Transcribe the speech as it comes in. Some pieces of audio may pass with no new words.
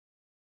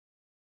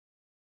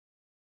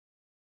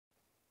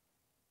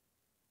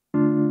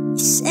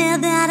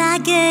Said that I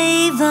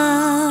gave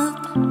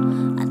up.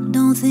 I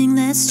don't think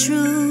that's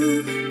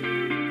true.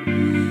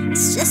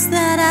 It's just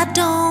that I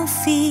don't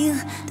feel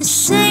the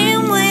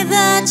same way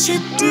that you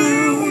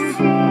do.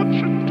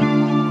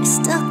 You're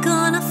stuck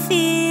on a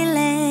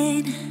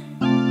feeling.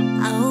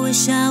 I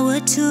wish I were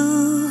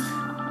too.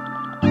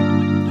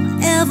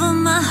 Wherever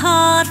my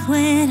heart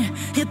went,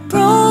 it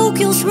broke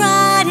yours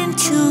right in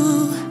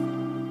two.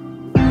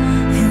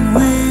 And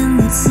when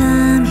the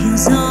time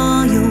heals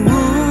all your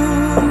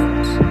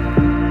wounds,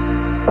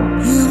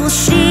 you will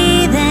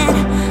see that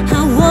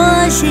I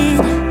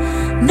wasn't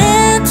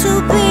meant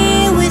to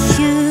be with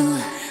you.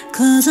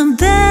 'Cause I'm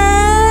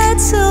bad,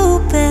 so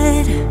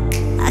bad.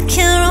 I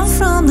can't run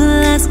from the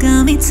lies,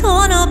 got me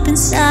torn up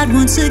inside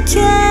once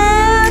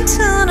again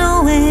to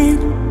no end.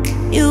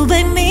 You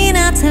beg me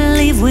not to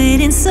leave,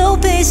 waiting so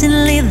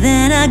patiently,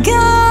 then I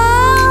go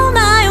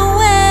my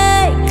way,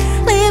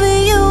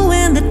 leaving you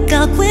in the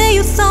dark where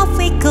you thought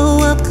we'd go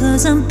up.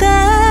 'Cause I'm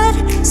bad,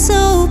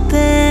 so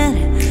bad,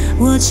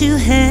 what you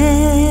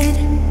had.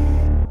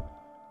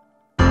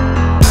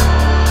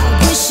 I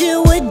wish it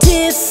were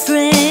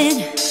different,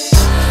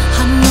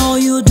 I know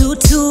you do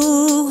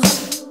too.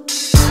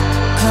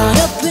 Caught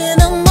up in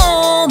a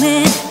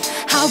moment,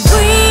 I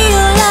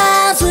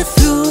realize we're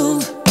through.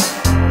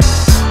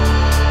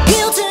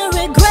 Guilt and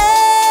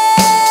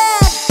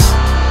regret,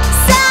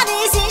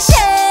 sadness and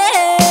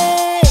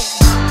shame,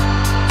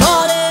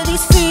 all of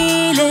these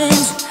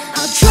feelings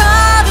are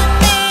driving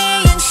me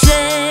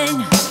insane.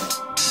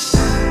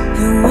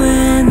 And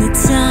when the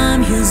time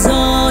heals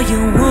all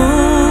your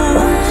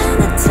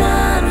wounds,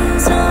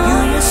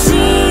 you'll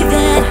see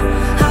that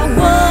I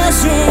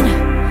wasn't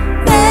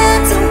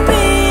meant to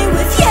be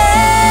with you.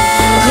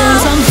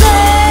 'Cause I'm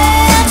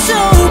bad, so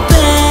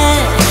bad,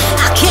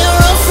 I can't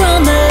run from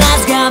the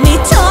lies, got me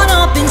torn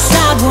up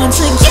inside once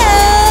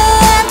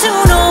again to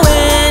no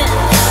end.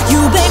 You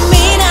beg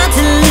me not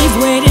to leave,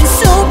 waiting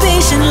so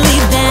patiently,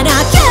 then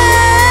I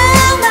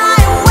came my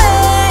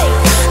way,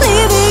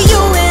 leaving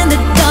you in the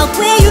dark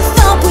where you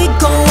thought we'd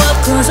go up.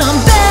 'Cause I'm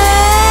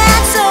bad,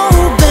 so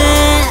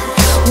bad,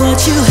 what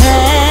you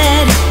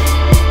had.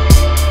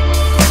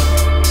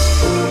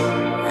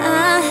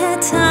 I had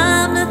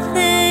time to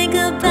think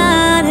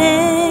about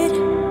it.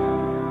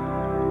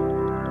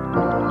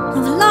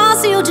 I've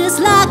lost you just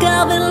like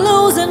I've been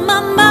losing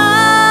my mind.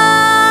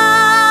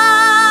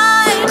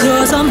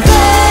 'Cause I'm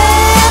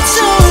bad,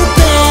 so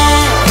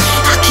bad,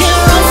 I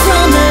can't run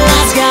from the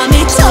lies, got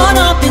me torn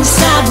up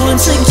inside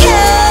once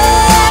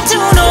again to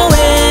no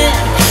end.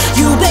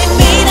 You beg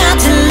me not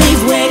to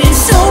leave, waiting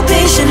so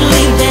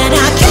patiently, then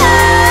I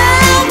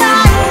came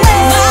my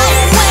way,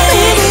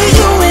 leaving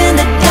you in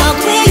the dark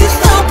where you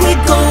thought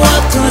we'd go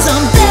up. 'Cause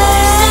I'm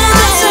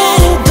bad, so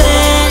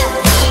bad,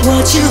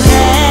 what you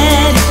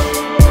had.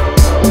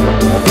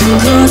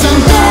 'Cause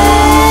I'm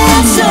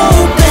bad, so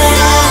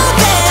bad,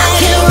 I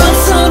can't run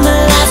from the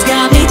lies,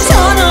 got me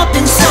torn up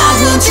inside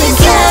once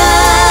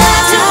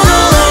again to no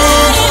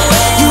end.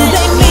 You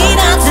beg me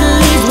not to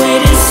leave,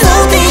 waiting so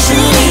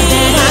patiently,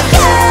 then I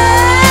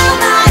came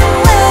my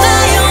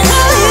way,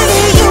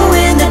 leaving you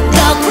in the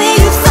dark where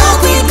you thought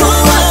we'd go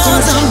up.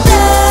 'Cause I'm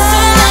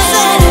bad,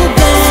 so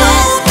bad,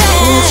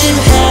 what you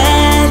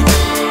had.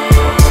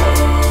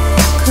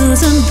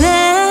 'Cause I'm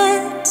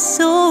bad,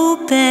 so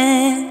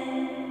bad,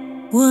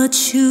 what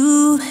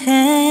you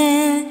had.